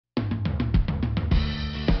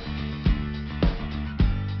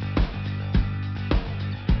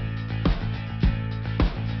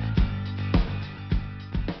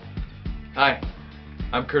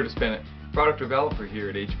I'm Curtis Bennett, product developer here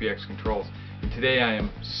at HBX Controls, and today I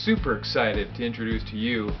am super excited to introduce to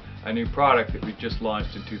you a new product that we just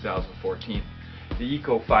launched in 2014, the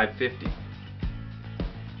ECO-0550.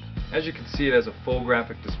 As you can see, it has a full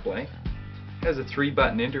graphic display. It has a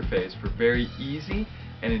 3-button interface for very easy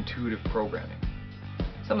and intuitive programming.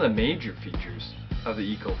 Some of the major features of the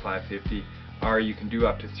ECO-0550 are you can do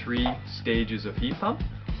up to 3 stages of heat pump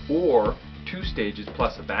or 2 stages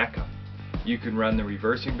plus a backup. You can run the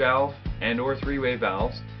reversing valve and or 3-way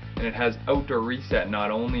valves, and it has outdoor reset not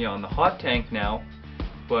only on the hot tank now,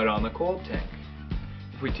 but on the cold tank.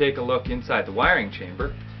 If we take a look inside the wiring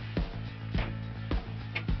chamber,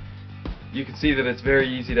 you can see that it's very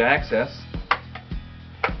easy to access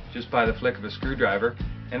just by the flick of a screwdriver,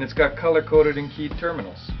 and it's got color-coded and keyed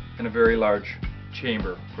terminals and a very large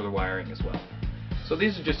chamber for the wiring as well. So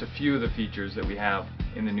these are just a few of the features that we have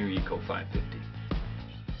in the new ECO-0550.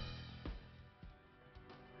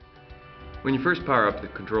 When you first power up the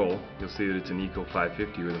control, you'll see that it's an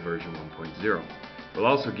ECO-0550 with a version 1.0. We'll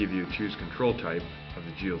also give you a choose control type of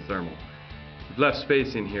the geothermal. We've left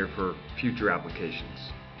space in here for future applications.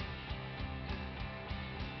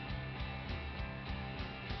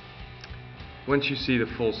 Once you see the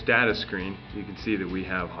full status screen, you can see that we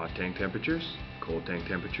have hot tank temperatures, cold tank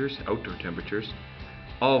temperatures, outdoor temperatures,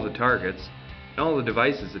 all the targets, and all the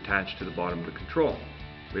devices attached to the bottom of the control.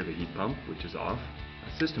 We have a heat pump, which is off,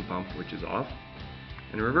 a system pump, which is off,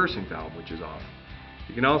 and a reversing valve, which is off.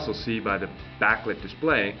 You can also see by the backlit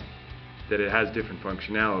display that it has different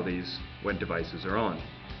functionalities when devices are on.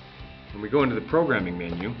 When we go into the programming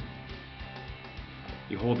menu,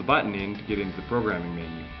 you hold the button in to get into the programming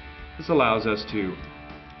menu. This allows us to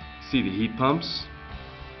see the heat pumps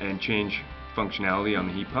and change functionality on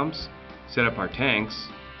the heat pumps, set up our tanks,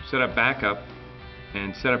 set up backup,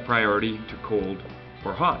 and set up priority to cold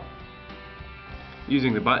or hot.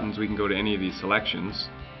 Using the buttons, we can go to any of these selections.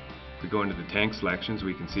 If we go into the tank selections,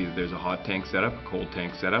 we can see that there's a hot tank setup, a cold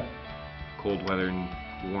tank setup, cold weather and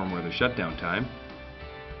warm weather shutdown time.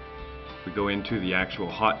 If we go into the actual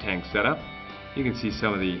hot tank setup, you can see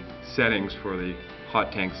some of the settings for the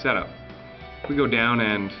hot tank setup. If we go down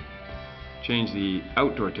and change the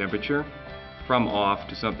outdoor temperature from off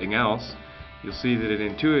to something else, you'll see that it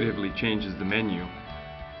intuitively changes the menu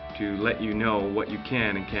to let you know what you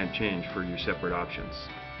can and can't change for your separate options.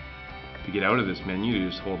 To get out of this menu, you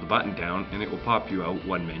just hold the button down and it will pop you out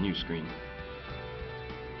one menu screen.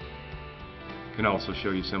 It can also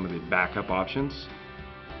show you some of the backup options.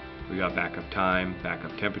 We got backup time,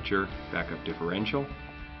 backup temperature, backup differential.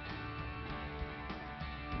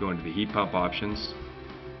 Go into the heat pump options.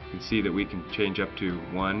 You can see that we can change up to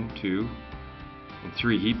 1, 2, and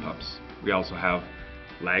 3 heat pumps. We also have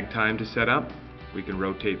lag time to set up. We can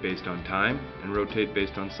rotate based on time and rotate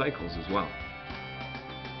based on cycles as well.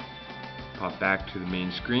 Pop back to the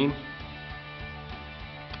main screen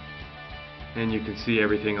and you can see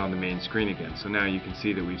everything on the main screen again. So now you can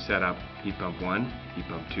see that we've set up heat pump 1, heat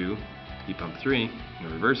pump 2, heat pump 3, and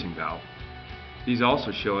the reversing valve. These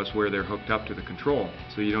also show us where they're hooked up to the control,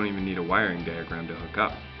 so you don't even need a wiring diagram to hook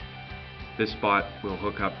up. This spot will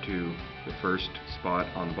hook up to the first spot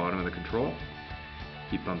on the bottom of the control.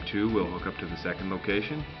 Heat pump 2 will hook up to the second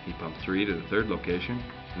location, heat pump 3 to the third location,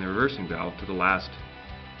 and the reversing valve to the last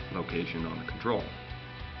location on the control.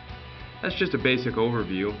 That's just a basic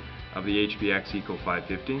overview of the HBX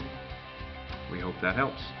ECO-0550. We hope that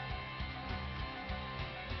helps.